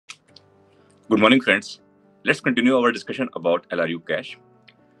Good morning, friends. Let's continue our discussion about LRU Cache.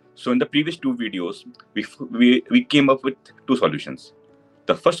 So in the previous two videos, we came up with two solutions.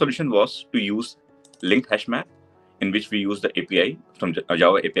 The first solution was to use linked hash map, in which we use the API from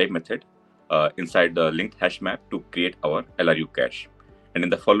Java API method inside the linked hash map to create our LRU cache. And in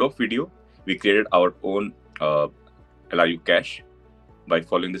the follow-up video, we created our own LRU cache by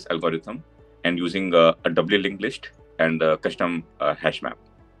following this algorithm and using a doubly linked list and a custom hash map.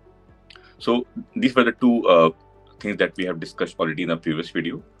 So these were the two things that we have discussed already in the previous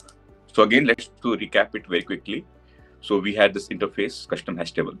video. So again, let's to recap it very quickly. So we had this interface custom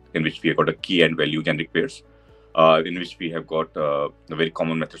hash table in which we have got a key and value generic pairs, in which we have got the very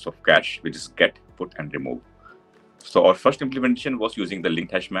common methods of cache, which is get, put, and remove. So our first implementation was using the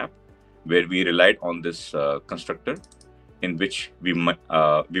linked hash map, where we relied on this constructor, in which we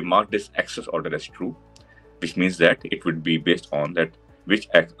marked this access order as true, which means that it would be based on that which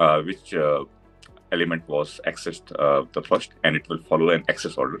element was accessed the first, and it will follow an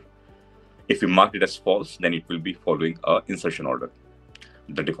access order. If we mark it as false, then it will be following a insertion order,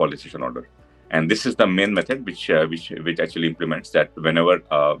 the default insertion order. And this is the main method which actually implements that whenever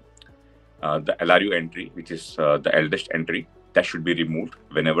the LRU entry, which is the eldest entry, that should be removed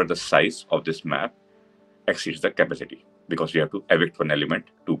whenever the size of this map exceeds the capacity, because we have to evict one element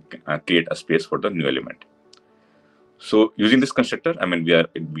to create a space for the new element. So using this constructor,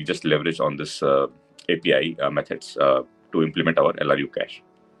 we just leverage on this API methods to implement our LRU cache.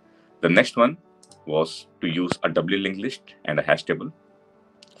 The next one was to use a doubly linked list and a hash table.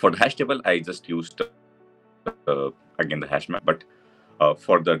 For the hash table, I just used again the hash map, but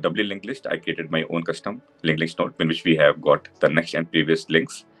for the doubly linked list, I created my own custom linked list node in which we have got the next and previous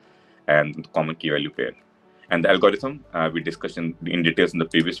links and common key value pair. And the algorithm we discussed in details in the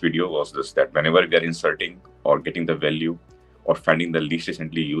previous video was this, that whenever we are inserting or getting the value or finding the least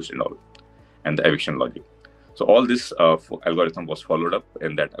recently used and all, and the eviction logic. So all this algorithm was followed up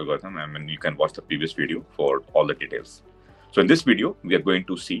in that algorithm. You can watch the previous video for all the details. So in this video, we are going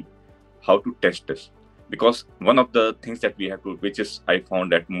to see how to test this, because one of the things that we have to, which is I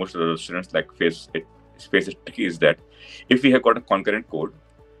found that most of the students face it tricky, is that if we have got a concurrent code,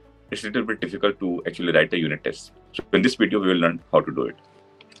 it's a little bit difficult to actually write a unit test. So in this video, we will learn how to do it.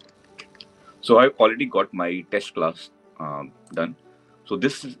 So I've already got my test class done. So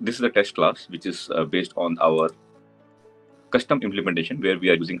this is the test class, which is based on our custom implementation, where we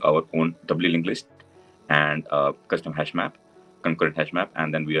are using our own doubly linked list and custom hash map, concurrent hash map,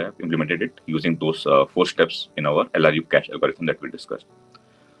 and then we have implemented it using those 4 steps in our LRU cache algorithm that we discussed.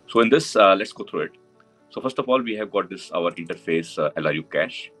 So in this, let's go through it. So first of all, we have got this our interface LRU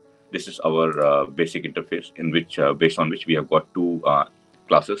cache. This is our basic interface in which, based on which we have got 2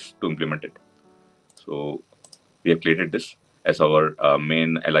 classes to implement it. So we have created this as our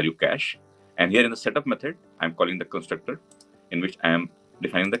main LRU cache. And here in the setup method, I'm calling the constructor in which I am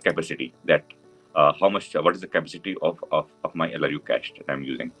defining the capacity, that what is the capacity of my LRU cache that I'm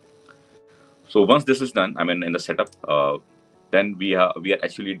using. So once this is done, in the setup, then we are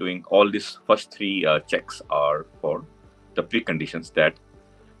actually doing all these first 3 checks are for the preconditions that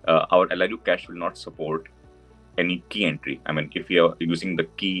our LRU cache will not support any key entry. If we are using the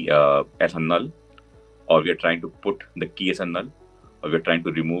key as a null, or we are trying to put the key as a null, or we are trying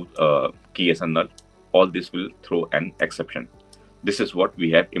to remove key as a null, all this will throw an exception. This is what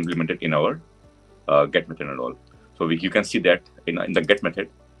we have implemented in our get method and all. So you can see that in the get method,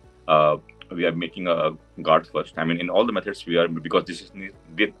 we are making a guard first. In all the methods we are, because this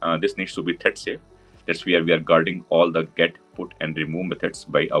needs to be thread safe. That's where we are guarding all the get, put, and remove methods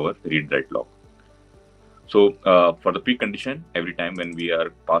by our read write lock. So for the precondition, every time when we are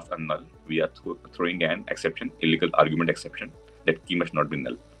passed a null, we are throwing an exception, illegal argument exception, that key must not be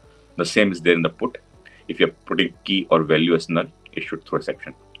null. The same is there in the put. If you are putting key or value as null, it should throw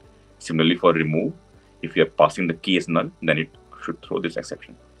exception. Similarly for remove, if you are passing the key as null, then it should throw this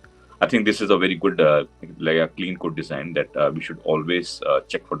exception. I think this is a very good, like a clean code design, that we should always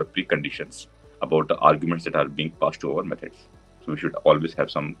check for the preconditions about the arguments that are being passed to our methods. So we should always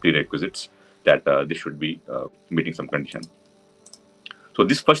have some prerequisites that this should be meeting some condition. So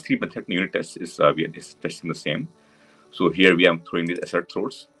this first 3 method unit test is we are testing the same. So here we are throwing these assert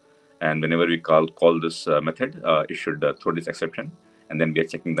throws, and whenever we call this method, it should throw this exception, and then we are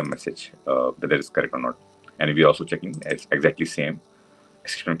checking the message whether it's correct or not. And we are also checking it's exactly same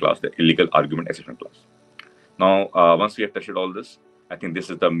exception class, the illegal argument exception class. Now, once we have tested all this, I think this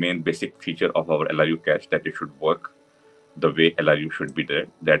is the main basic feature of our LRU cache, that it should work the way LRU should be there,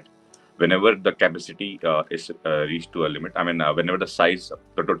 that whenever the capacity is reached to a limit, whenever the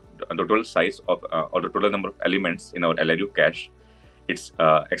total size of or the total number of elements in our LRU cache it's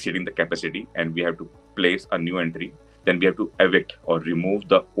exceeding the capacity and we have to place a new entry, then we have to evict or remove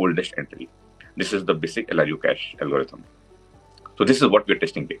the oldest entry. This is the basic LRU cache algorithm. So this is what we're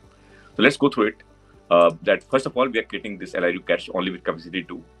testing here. So let's go through it. That first of all, we are creating this LRU cache only with capacity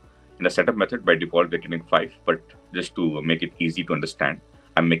 2. In the setup method, by default, we're creating 5, but just to make it easy to understand,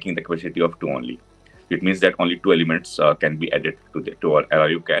 I'm making the capacity of 2 only. It means that only 2 elements can be added to our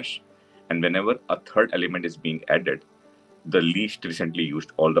LRU cache. And whenever a third element is being added, the least recently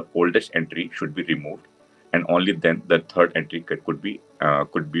used or the oldest entry should be removed, and only then the third entry could be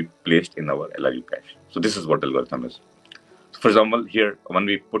placed in our LRU cache. So this is what the algorithm is. So for example, here when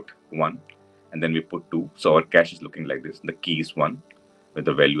we put 1 and then we put 2, so our cache is looking like this. The key is 1 with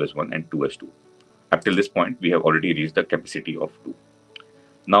the value as 1 and 2 as 2. Up till this point, we have already reached the capacity of 2.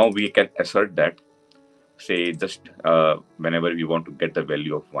 Now we can assert that, say just whenever we want to get the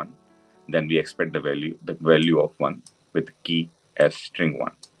value of 1, then we expect the value of 1 with the key as string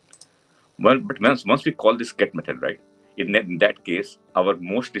 1. Well, but once we call this get method, right, in that case, our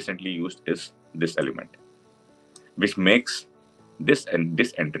most recently used is this element, which makes this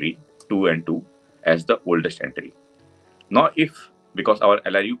entry 2 and 2 as the oldest entry. Now because our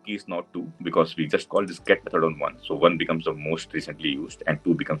LRU key is not 2, because we just call this get method on 1, so 1 becomes the most recently used and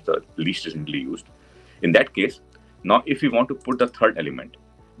 2 becomes the least recently used. In that case, now if we want to put the third element,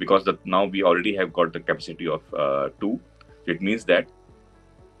 because now we already have got the capacity of 2, it means that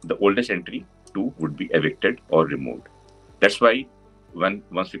the oldest entry 2 would be evicted or removed. That's why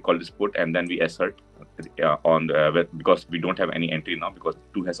once we call this put and then we assert because we don't have any entry now, because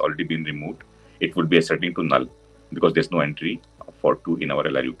 2 has already been removed, it would be asserting to null because there's no entry for 2 in our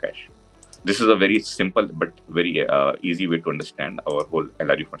LRU cache. This is a very simple but very easy way to understand our whole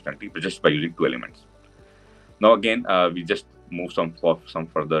LRU functionality, but just by using 2 elements. Now again, we just move some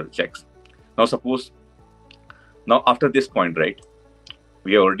further checks. Now after this point, right,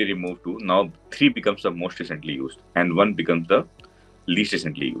 we have already removed 2. Now 3 becomes the most recently used and 1 becomes the least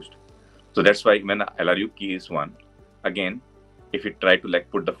recently used. So that's why when LRU key is 1, again, if we try to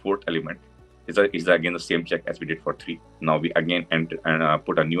put the fourth element, is again the same check as we did for 3. Now we again enter and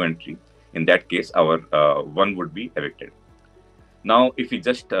put a new entry. In that case, our 1 would be evicted. Now if we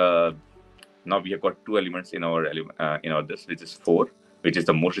just now we have got 2 elements in our this, which is 4, which is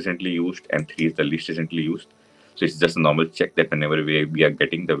the most recently used, and 3 is the least recently used. So it's just a normal check that whenever we are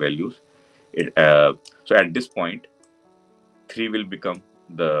getting the values, so at this point, 3 will become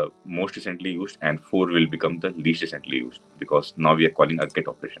the most recently used and 4 will become the least recently used, because now we are calling a get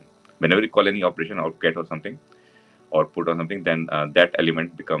operation. Whenever we call any operation or get or something or put or something, then that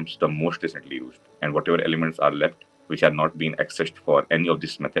element becomes the most recently used, and whatever elements are left which are not being accessed for any of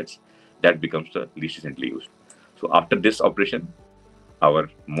these methods, that becomes the least recently used. So after this operation, our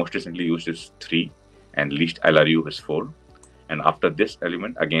most recently used is 3 and least LRU is 4. And after this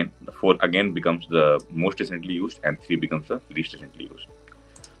element, again, the 4 again becomes the most recently used and 3 becomes the least recently used.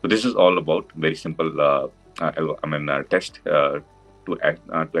 So this is all about very simple test to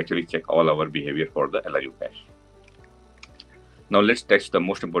actually check all our behavior for the LRU cache. Now let's test the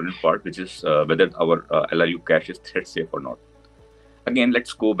most important part, which is whether our LRU cache is thread safe or not. Again,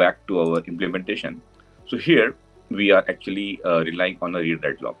 let's go back to our implementation. So here we are actually relying on a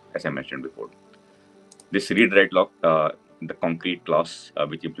read-write lock, as I mentioned before. This read-write lock, the concrete class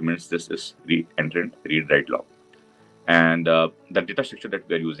which implements this is read-entrant read-write lock. And the data structure that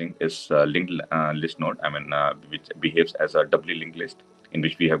we are using is linked list node, which behaves as a doubly linked list, in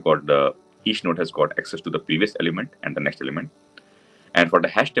which we have got each node has got access to the previous element and the next element. And for the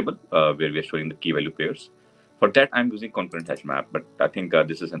hash table, where we are showing the key value pairs, for that I'm using concurrent hash map, but I think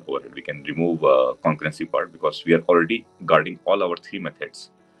this is an overhead. We can remove concurrency part because we are already guarding all our 3 methods,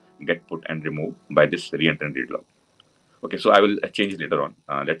 get, put, and remove, by this re-entrant read lock. Okay, so I will change it later on.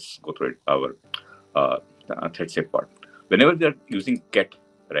 Let's go through it, our thread safe part. Whenever we are using get,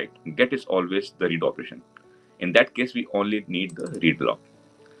 right, get is always the read operation. In that case, we only need the read block.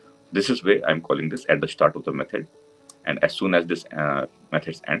 This is where I'm calling this at the start of the method. And as soon as this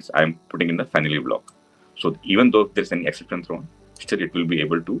method ends, I'm putting in the finally block. So even though if there's any exception thrown, still it will be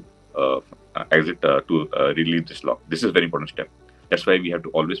able to exit to release this lock. This is a very important step. That's why we have to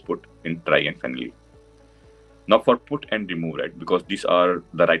always put in try and finally. Now for put and remove, right, because these are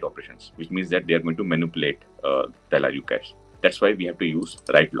the write operations, which means that they are going to manipulate the LRU cache. That's why we have to use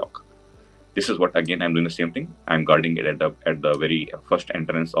write lock. This is what, again, I'm doing the same thing. I'm guarding it at the very first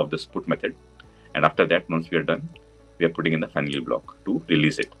entrance of this put method. And after that, once we are done, we are putting in the finally block to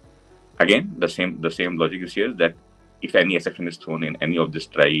release it. Again, the same logic is here, that if any exception is thrown in any of this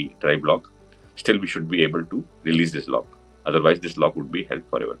try block, still we should be able to release this lock. Otherwise, this lock would be held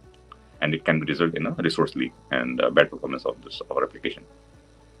forever. and it can result in a resource leak and bad performance of our application.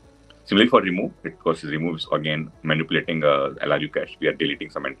 Similarly, for remove, because removes again manipulating LRU cache, we are deleting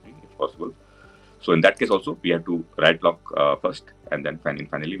some entry if possible. So in that case also, we have to write block first, and then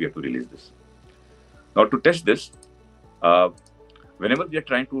finally we have to release this. Now to test this, whenever we are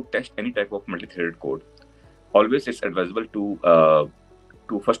trying to test any type of multi-threaded code, always it's advisable to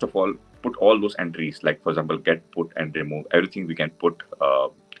first of all put all those entries, like for example get, put, and remove, everything we can put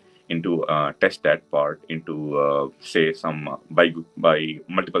into test that part into say some by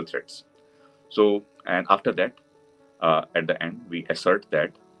multiple threads. So, and after that, at the end we assert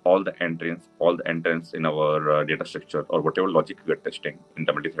that all the entrants in our data structure or whatever logic we are testing in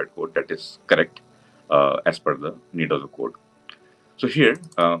the multi-thread code, that is correct as per the need of the code. So here,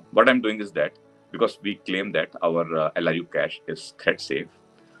 what I'm doing is that because we claim that our LRU cache is thread safe,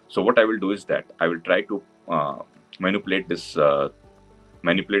 so what I will do is that I will try to manipulate this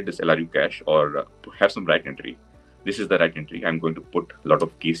LRU cache or have some right entry. This is the right entry. I'm going to put a lot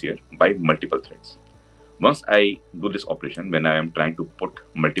of keys here by multiple threads. Once I do this operation, when I am trying to put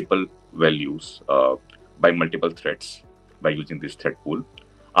multiple values by multiple threads by using this thread pool,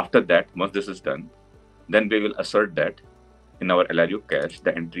 after that, once this is done, then we will assert that in our LRU cache,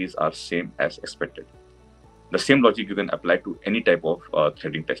 the entries are same as expected. The same logic you can apply to any type of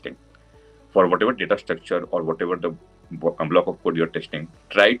threading testing. For whatever data structure or whatever the block of code you're testing,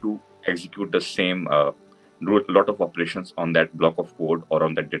 try to execute the same, do a lot of operations on that block of code or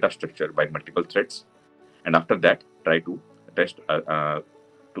on that data structure by multiple threads. And after that, try to test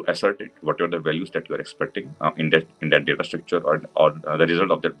to assert it, whatever the values that you are expecting in that data structure or the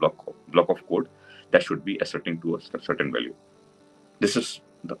result of that block of code, that should be asserting to a certain value. This is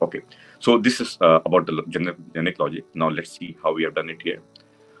okay. So this is about the generic logic. Now let's see how we have done it here.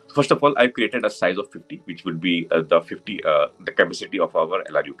 First of all, I've created a size of 50, which would be the capacity of our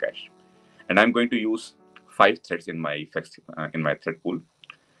LRU cache, and I'm going to use 5 threads in my thread pool,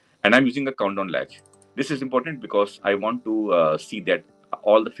 and I'm using a CountDownLatch. This is important because I want to see that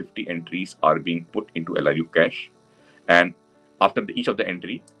all the 50 entries are being put into LRU cache, and after each of the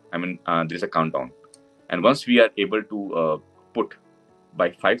entry, there is a countdown. And once we are able to put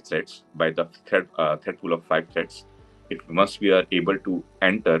by 5 threads, by the thread pool of 5 threads, once we are able to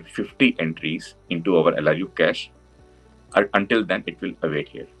enter 50 entries into our LRU cache, until then it will await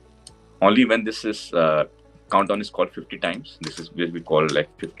here. Only when this is countdown is called 50 times, this is what we call like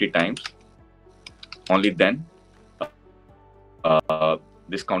 50 times, only then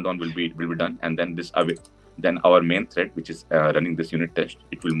this countdown will be done, and then then our main thread, which is running this unit test,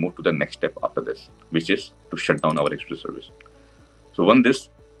 it will move to the next step after this, which is to shut down our ExecutorService. So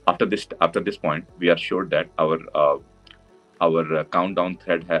after this point, we are sure that our countdown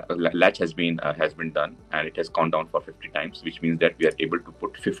thread latch has been done, and it has count down for 50 times, which means that we are able to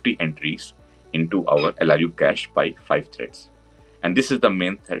put 50 entries into our LRU cache by 5 threads. And this is the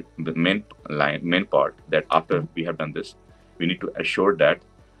main thread, the main part, that after we have done this, we need to ensure that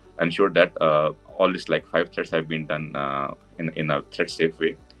all this like 5 threads have been done in a thread safe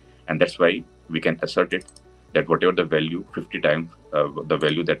way, and that's why we can assert it that whatever the value 50 times the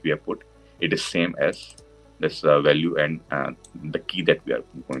value that we have put, it is same as this value and the key that we are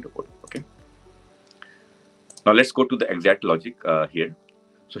going to put. Okay. Now let's go to the exact logic here.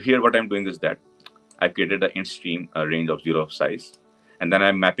 So here what I'm doing is that I created an int stream range of 0 of size, and then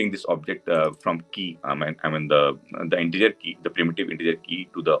I'm mapping this object from key, the integer key, the primitive integer key,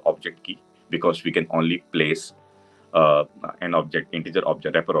 to the object key, because we can only place an object, integer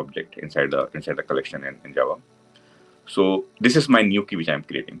object, wrapper object inside the collection in Java. So this is my new key which I'm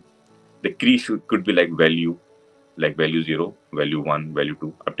creating. The key could be like value 0, value 1, value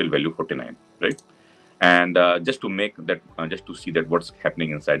 2, up till value 49, right? And just to make that, just to see that what's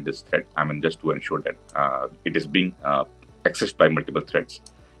happening inside this thread, just to ensure that it is being accessed by multiple threads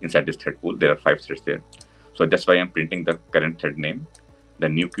inside this thread pool. There are 5 threads there, so that's why I'm printing the current thread name, the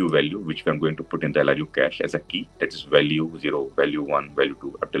new queue value, which I'm going to put in the LRU cache as a key, that is value 0, value 1, value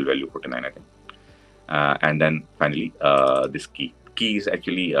 2, up till value 49, I think. And then finally, this key is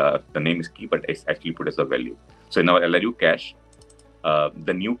actually the name is key, but it's actually put as a value. So in our LRU cache,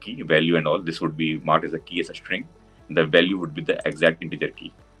 the new key value and all this would be marked as a key, as a string. The value would be the exact integer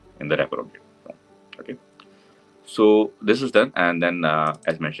key in the wrapper object. Okay, so this is done, and then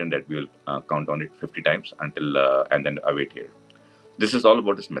as mentioned that we will count on it 50 times until and then await here. This is all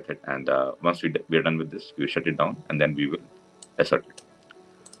about this method, and once we are done with this, we will shut it down, and then we will assert it.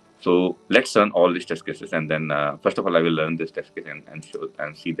 So let's run all these test cases, and then first of all, I will learn this test case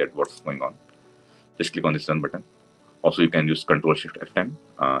and see that what's going on. Just click on this run button. Also, you can use Ctrl+Shift F10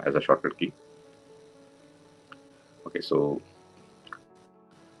 as a shortcut key. Okay, so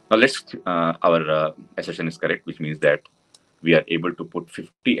Now let's, our assertion is correct, which means that we are able to put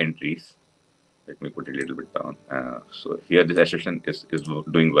 50 entries. Let me put it a little bit down. So here this assertion is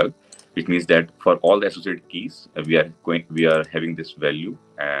doing well, which means that for all the associated keys, we are having this value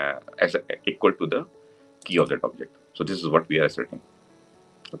as equal to the key of that object. So this is what we are asserting.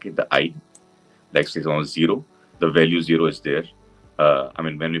 Okay, the I, like say on 0, the value 0 is there. I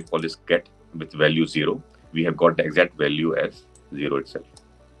mean, when we call this get with value 0, we have got the exact value as 0 itself.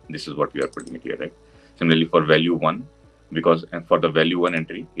 This is what we are putting it here, right? Similarly, for value 1, because for the value 1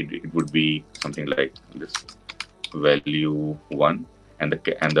 entry, it would be something like this: value 1, and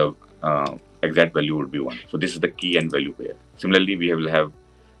the exact value would be 1. So this is the key and value pair. Similarly, we will have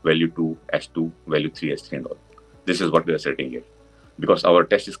value 2 as 2, value 3 as 3, and all. This is what we are setting here. Because our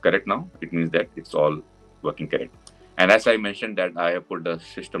test is correct now, it means that it's all working correct. And as I mentioned, that I have put the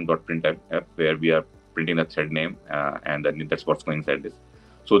system.printf where we are printing the thread name, and then that's what's going inside this.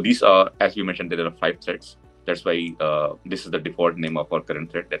 So these are, as we mentioned, there are 5 threads. That's why this is the default name of our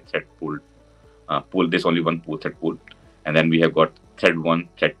current thread, that thread pool. There's only one pool, thread pool. And then we have got thread 1,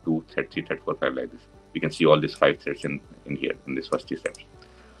 thread 2, thread 3, thread 4, 5, like this. You can see all these 5 threads in here, in this first 3 threads.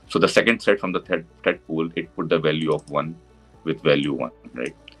 So the second thread from the thread pool, it put the value of 1 with value 1,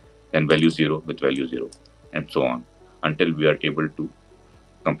 right? Then value 0 with value 0, and so on, until we are able to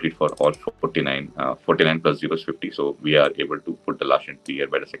complete for all 49. 49 plus 0 is 50. So we are able to put the last entry here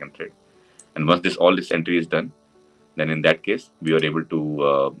by the second thread. And once all this entry is done, then in that case, we are able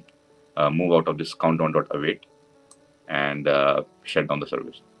to move out of this countdown.await and shut down the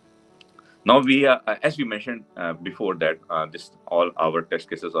service. Now we, as we mentioned before, that all our test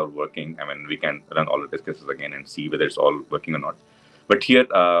cases are working. I mean, we can run all the test cases again and see whether it's all working or not. But here,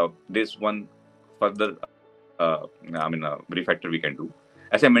 there's one further, refactor we can do.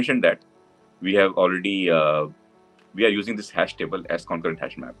 As I mentioned that we have already, we are using this hash table as concurrent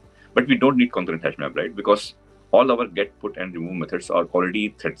hash map, but we don't need concurrent hash map, right? Because all our get, put, and remove methods are already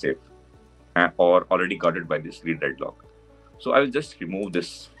thread safe or already guarded by this read write lock. So I will just remove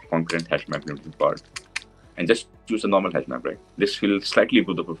this concurrent hash map part and just choose a normal hash map, right? This will slightly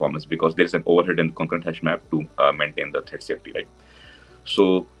improve the performance because there's an overhead in the concurrent hash map to maintain the thread safety, right?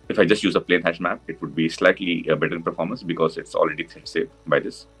 So if I just use a plain hash map, it would be slightly better in performance because it's already thread safe by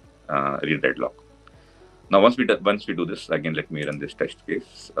this read write lock. Now once we do this, again, let me run this test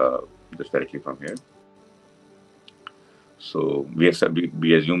case just directly from here. So we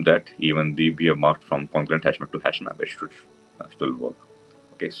assume that even we have marked from concurrent hash map to hash map, it should still work.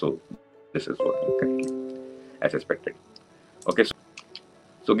 Okay, so this is working correctly as expected. Okay,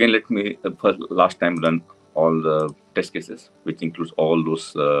 so again, let me last time run all the test cases, which includes all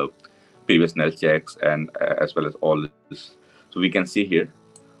those previous null checks and as well as all this. So we can see here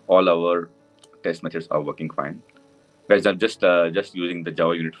all our test methods are working fine. Guys, I'm just using the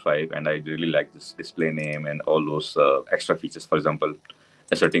Java Unit 5, and I really like this display name and all those extra features. For example,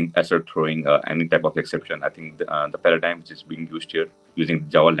 assert throwing any type of exception. I think the paradigm which is being used here using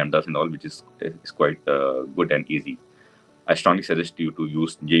Java lambdas and all, which is quite good and easy. I strongly suggest you to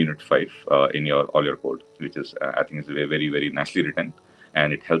use JUnit 5 in all your code, which is I think is very, very nicely written,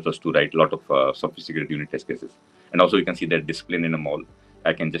 and it helps us to write a lot of sophisticated unit test cases. And also you can see that display name all.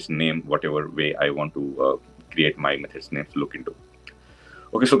 I can just name whatever way I want to create my methods names to look into.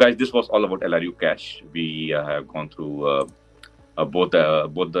 Okay, so guys, this was all about LRU Cache. We have gone through both the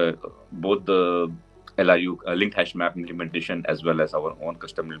LRU linked hash map implementation as well as our own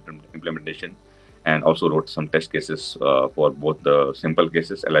custom implementation, and also wrote some test cases for both the simple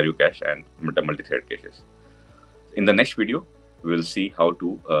cases, LRU Cache, and the multi-thread cases. In the next video, we will see how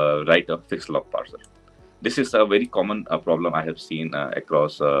to write a fixed log parser. This is a very common problem I have seen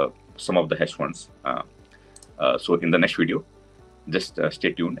across some of the hash funds. So in the next video, just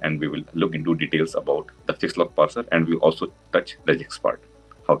stay tuned, and we will look into details about the fixed log parser, and we'll also touch regex part,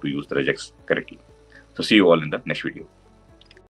 how to use the regex correctly. So see you all in the next video.